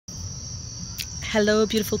Hello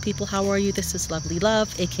beautiful people, how are you? This is Lovely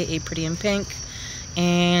Love, aka Pretty in Pink,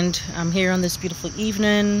 and I'm here on this beautiful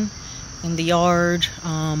evening in the yard.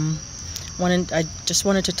 I just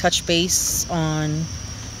wanted to touch base on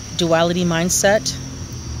Duality Mindset,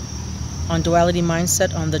 on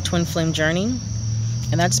the twin flame journey,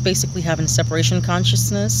 and that's basically having separation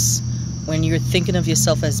consciousness when you're thinking of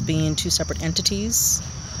yourself as being two separate entities,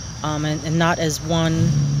 and not as one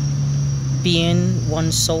being,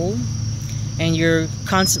 one soul. And you're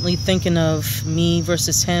constantly thinking of me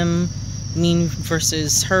versus him, me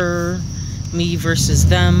versus her, me versus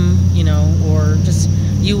them, or just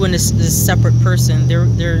you and this separate person. There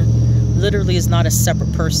literally is not a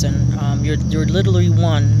separate person. You're literally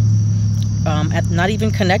one, not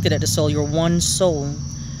even connected at the soul. You're one soul,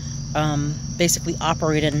 basically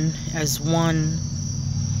operating as one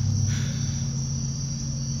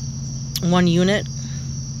unit,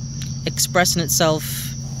 expressing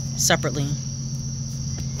itself separately.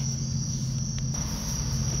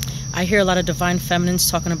 I hear a lot of divine feminines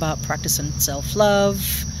talking about practicing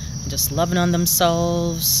self-love and just loving on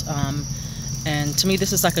themselves, and to me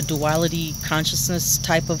this is like a duality consciousness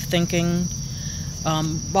type of thinking.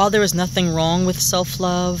 While there is nothing wrong with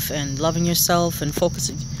self-love and loving yourself and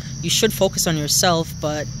focusing, you should focus on yourself,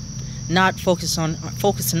 but not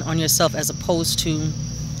focusing on yourself as opposed to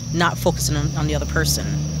not focusing on the other person.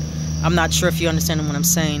 I'm not sure if you understand what I'm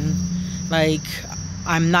saying. Like,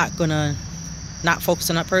 I'm not gonna not focus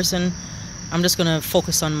on that person. I'm just gonna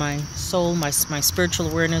focus on my soul, my spiritual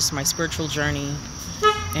awareness, my spiritual journey,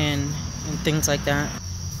 and things like that.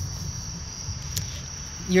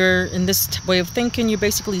 You're in this way of thinking, you're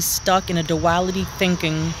basically stuck in a duality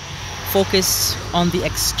thinking, focused on the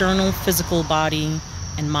external physical body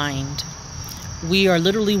and mind. We are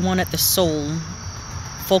literally one at the soul.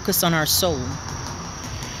 Focus on our soul.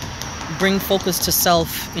 Bring focus to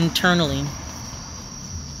self internally,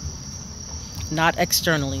 not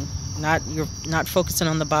externally. You're not focusing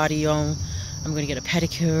on the body. Oh, I'm going to get a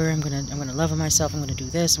pedicure. I'm going to love myself. I'm going to do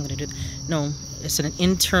this. I'm going to do no. It's an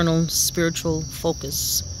internal spiritual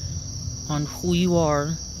focus on who you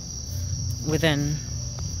are within,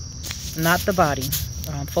 not the body.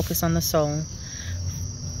 Focus on the soul.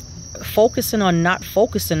 Focusing on not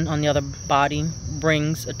focusing on the other body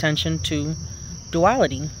brings attention to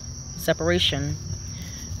duality, separation.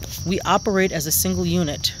 We operate as a single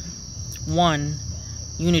unit, one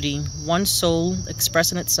unity, one soul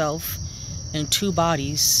expressing itself in two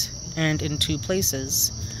bodies and in two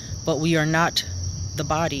places, but we are not the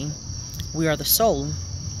body. We are the soul.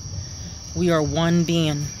 We are one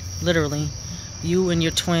being, literally. You and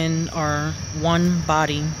your twin are one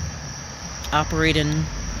body operating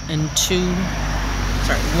in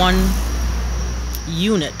one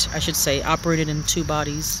unit, I should say, operated in two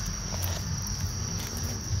bodies.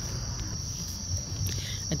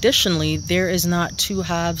 Additionally, there is not two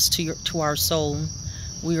halves to our soul.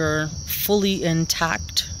 We are fully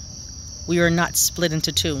intact. We are not split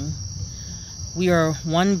into two. We are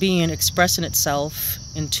one being expressing itself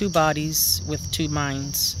in two bodies with two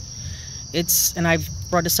minds. And I've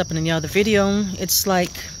brought this up in the other video, it's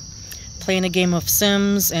like playing a game of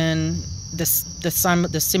Sims and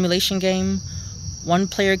the simulation game. One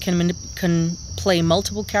player can play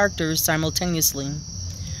multiple characters simultaneously.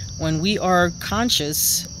 When we are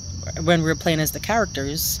conscious, when we're playing as the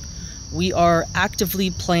characters, we are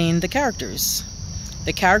actively playing the characters.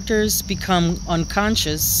 The characters become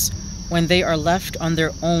unconscious when they are left on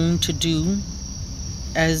their own to do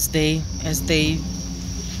as the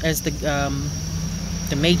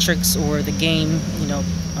Matrix or the game,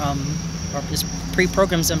 or just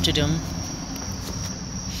pre-programs them to do.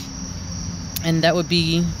 And that would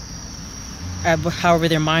be however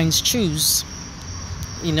their minds choose.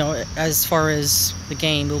 As far as the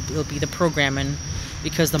game, it'll be the programming,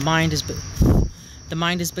 because the mind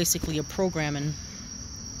is basically a programming.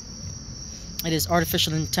 It is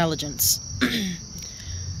artificial intelligence.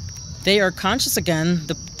 They are conscious again,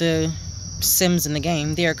 the Sims in the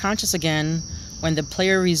game. They are conscious again when the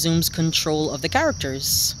player resumes control of the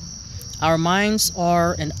characters. Our minds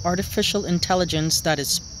are an artificial intelligence that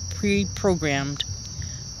is pre-programmed.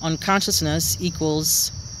 Unconsciousness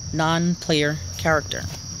equals non-player character.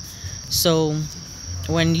 So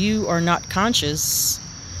when you are not conscious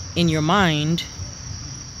in your mind,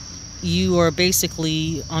 you are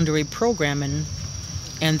basically under a programming,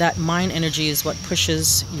 and that mind energy is what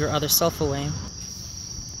pushes your other self away.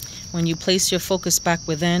 When you place your focus back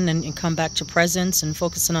within and come back to presence and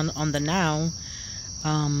focusing on the now,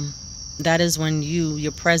 that is when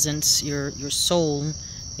your presence, your soul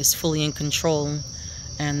is fully in control,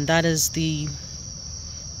 and that is the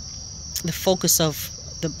focus of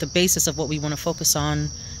the basis of what we want to focus on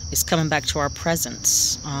is coming back to our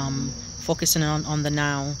presence, focusing on the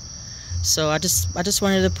now. So I just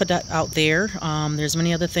wanted to put that out there. There's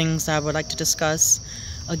many other things I would like to discuss.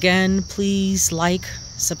 Again, please like,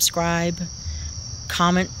 subscribe,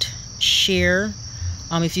 comment, share.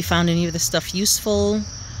 If you found any of this stuff useful.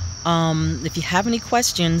 If you have any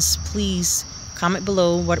questions, please comment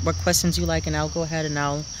below what questions you like, and I'll go ahead and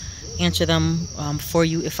I'll answer them for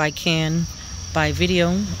you if I can by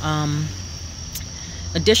video.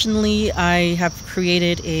 Additionally, I have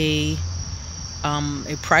created a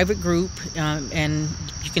private group, and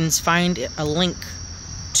you can find a link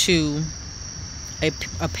to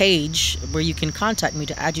a page where you can contact me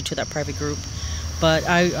to add you to that private group. But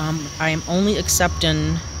I am only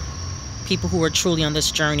accepting people who are truly on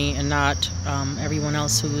this journey, and not everyone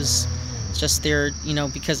else who's just there, you know,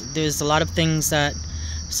 because there's a lot of things that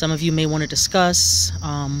some of you may want to discuss.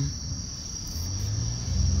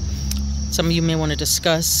 Some of you may want to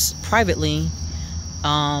discuss privately,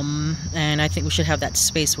 and I think we should have that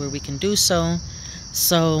space where we can do so.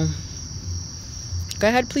 So go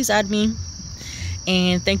ahead, please add me,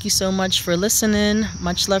 and thank you so much for listening.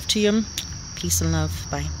 Much love to you. Peace and love.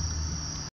 Bye.